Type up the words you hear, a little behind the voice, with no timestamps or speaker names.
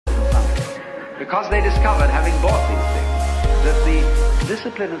because they discovered, having bought these things, that the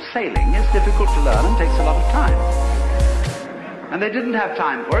discipline of sailing is difficult to learn and takes a lot of time. And they didn't have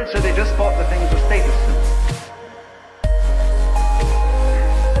time for it, so they just bought the thing as a status symbol.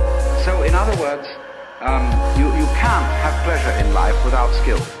 So, in other words, you can't have pleasure in life without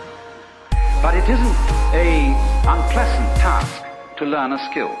skill. But it isn't an unpleasant task to learn a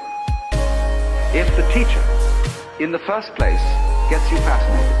skill if the teacher, in the first place, gets you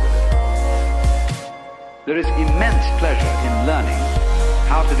fascinated with it. There is immense pleasure in learning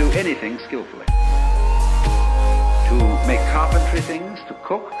how to do anything skillfully. To make carpentry things, to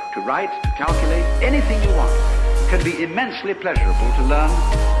cook, to write, to calculate, anything you want can be immensely pleasurable to learn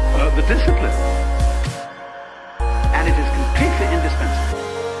the discipline. And it is completely indispensable.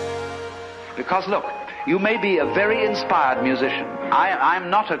 Because look, you may be a very inspired musician.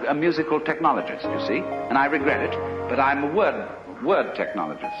 I'm not a musical technologist, you see, and I regret it, but I'm a word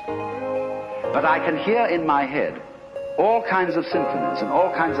technologist. But I can hear in my head all kinds of symphonies and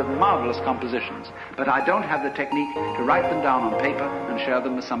all kinds of marvelous compositions, but I don't have the technique to write them down on paper and share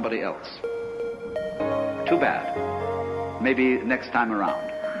them with somebody else. Too bad. Maybe next time around.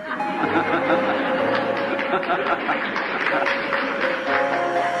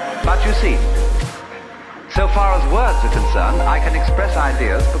 But you see, so far as words are concerned, I can express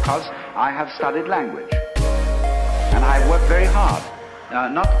ideas because I have studied language. And I worked very hard.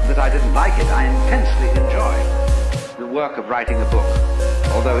 Not that I didn't like it, I intensely enjoy the work of writing a book,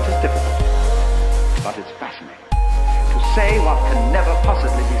 although it is difficult, but it's fascinating. To say what can never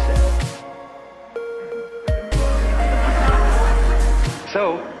possibly be said.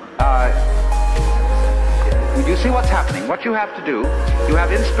 So, you see what's happening. What you have to do, you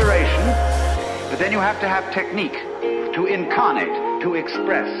have inspiration, but then you have to have technique to incarnate, to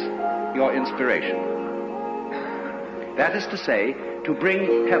express your inspiration. That is to say, to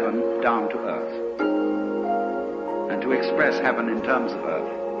bring heaven down to earth. And to express heaven in terms of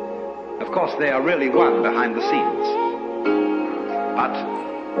earth. Of course, they are really one behind the scenes. But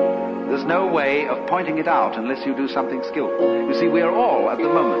there's no way of pointing it out unless you do something skillful. You see, we are all, at the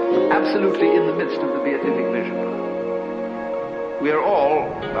moment, absolutely in the midst of the beatific vision. We are all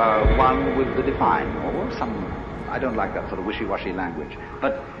one with the divine, or some, I don't like that sort of wishy-washy language,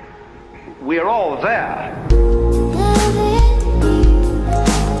 but we are all there.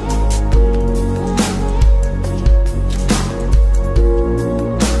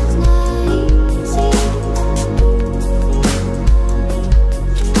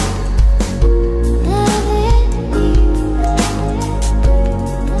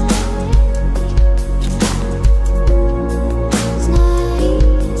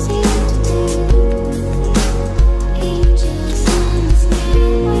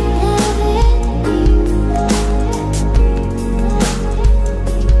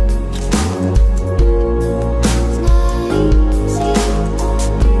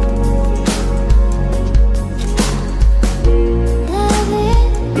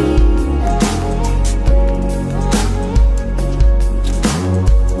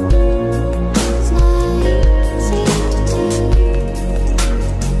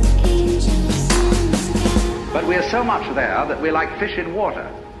 So much there that we're like fish in water.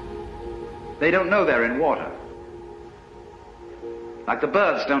 They don't know they're in water. Like the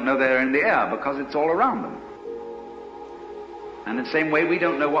birds don't know they're in the air because it's all around them. And in the same way, we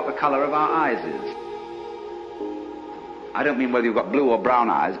don't know what the color of our eyes is. I don't mean whether you've got blue or brown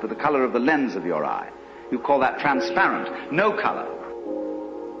eyes, but the color of the lens of your eye. You call that transparent. No color.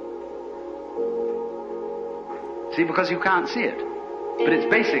 See, because you can't see it. But it's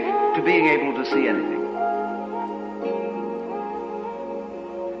basic to being able to see anything.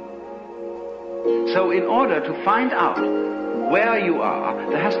 So in order to find out where you are,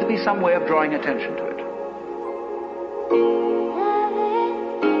 there has to be some way of drawing attention to it.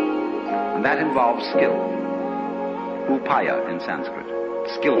 And that involves skill. Upaya in Sanskrit.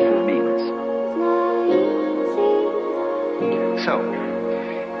 Skillful means. So,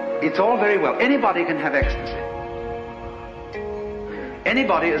 it's all very well. Anybody can have ecstasy.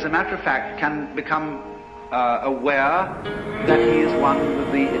 Anybody, as a matter of fact, can become aware that he is one with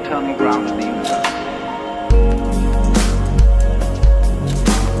the eternal ground of the universe.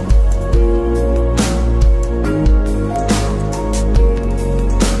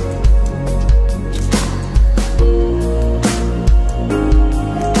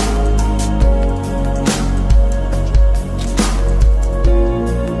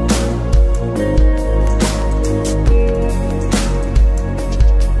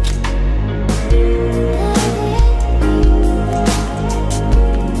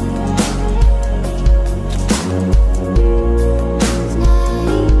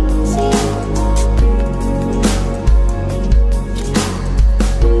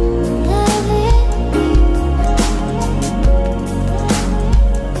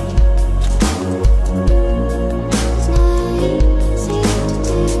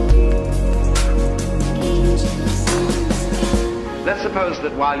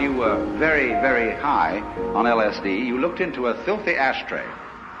 that while you were very, very high on LSD, you looked into a filthy ashtray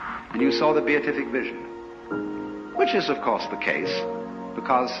and you saw the beatific vision. Which is, of course, the case,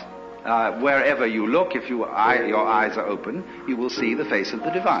 because wherever you look, if your eyes are open, you will see the face of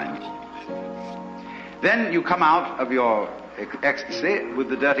the divine. Then you come out of your ecstasy with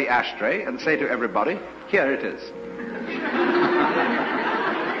the dirty ashtray and say to everybody, here it is.